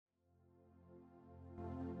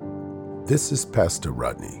This is Pastor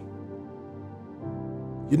Rodney.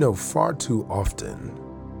 You know, far too often,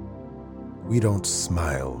 we don't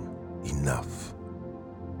smile enough.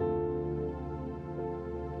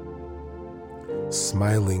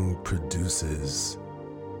 Smiling produces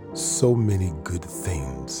so many good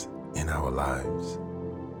things in our lives.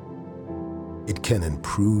 It can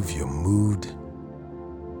improve your mood.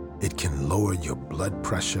 It can lower your blood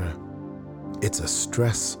pressure. It's a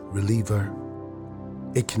stress reliever.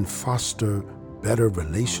 It can foster better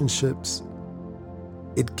relationships.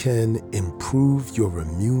 It can improve your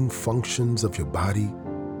immune functions of your body.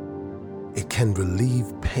 It can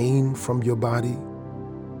relieve pain from your body.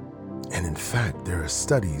 And in fact, there are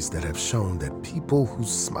studies that have shown that people who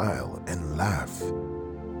smile and laugh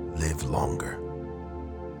live longer.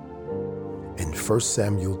 In 1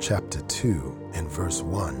 Samuel chapter 2 and verse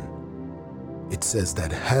 1, it says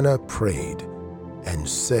that Hannah prayed and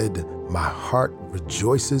said, "My heart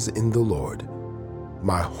rejoices in the Lord.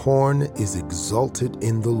 My horn is exalted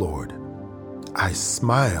in the Lord. I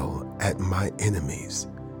smile at my enemies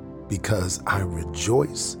because I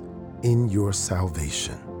rejoice in your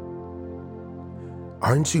salvation."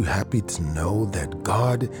 Aren't you happy to know that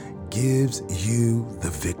God gives you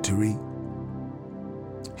the victory?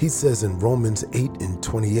 He says in Romans 8 and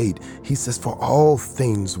 28, he says, "For all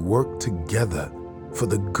things work together for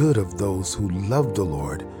the good of those who love the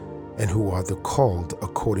Lord and who are the called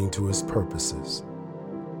according to his purposes."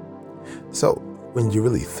 So when you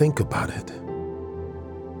really think about it,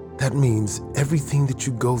 that means everything that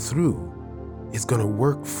you go through is going to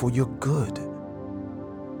work for your good.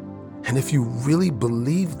 And if you really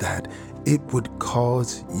believe that, it would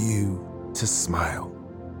cause you to smile.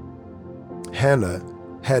 Hannah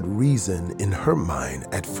had reason in her mind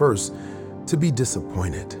at first to be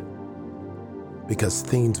disappointed because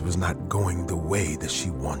things was not going the way that she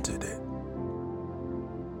wanted it.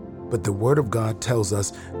 But the Word of God tells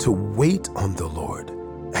us to wait on the Lord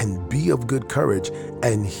and be of good courage,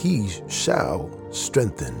 and he shall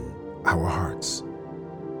strengthen our hearts.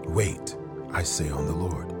 Wait, I say, on the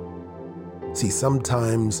Lord. See,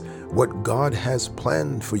 sometimes what God has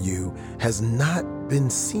planned for you has not been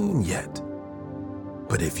seen yet.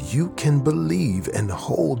 But if you can believe and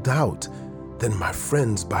hold out, then my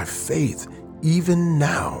friends, by faith, even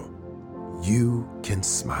now, you can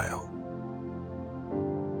smile.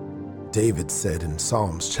 David said in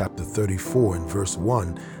Psalms chapter 34 and verse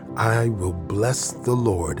 1, "I will bless the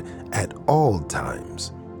Lord at all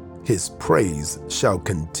times. His praise shall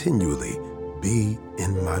continually be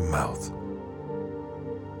in my mouth."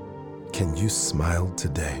 Can you smile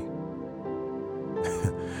today?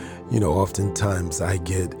 You know, oftentimes I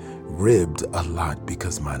get ribbed a lot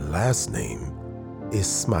because my last name is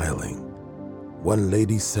Smiling. One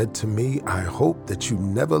lady said to me, "I hope that you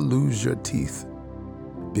never lose your teeth,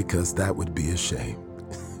 because that would be a shame."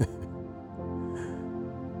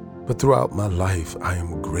 But throughout my life, I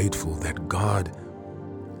am grateful that God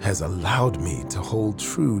has allowed me to hold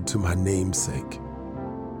true to my namesake,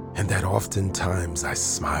 and that oftentimes I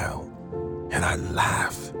smile and I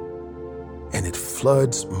laugh, and it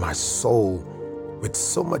floods my soul with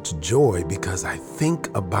so much joy because I think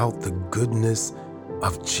about the goodness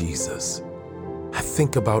of Jesus. I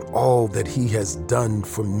think about all that he has done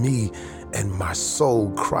for me, and my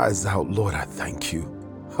soul cries out, "Lord, I thank you."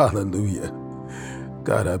 Hallelujah.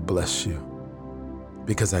 God, I bless you.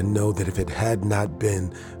 Because I know that if it had not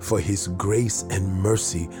been for his grace and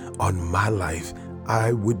mercy on my life,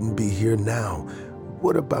 I wouldn't be here now.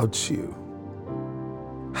 What about you?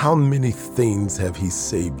 How many things have he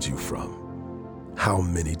saved you from? How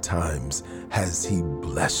many times has he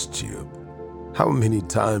blessed you? How many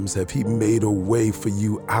times have he made a way for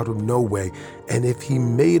you out of no way? And if he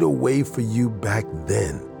made a way for you back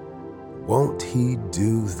then, won't he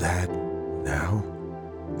do that now?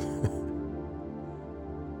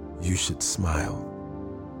 You should smile,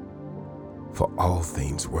 for all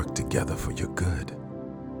things work together for your good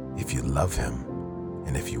if you love him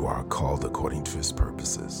and if you are called according to his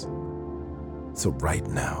purposes. So right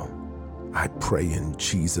now, I pray in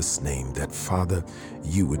Jesus' name that, Father,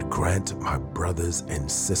 you would grant my brothers and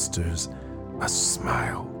sisters a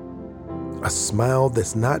smile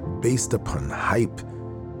that's not based upon hype,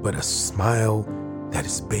 but a smile that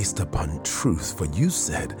is based upon truth. For you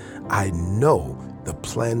said, "I know the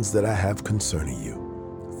plans that I have concerning you,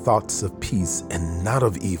 thoughts of peace and not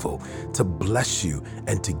of evil, to bless you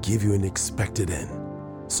and to give you an expected end."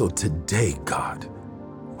 So today, God,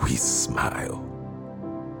 we smile.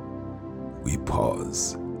 We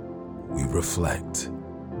pause, we reflect,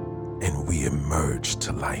 and we emerge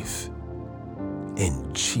to life.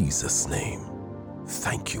 In Jesus' name,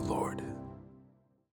 thank you, Lord.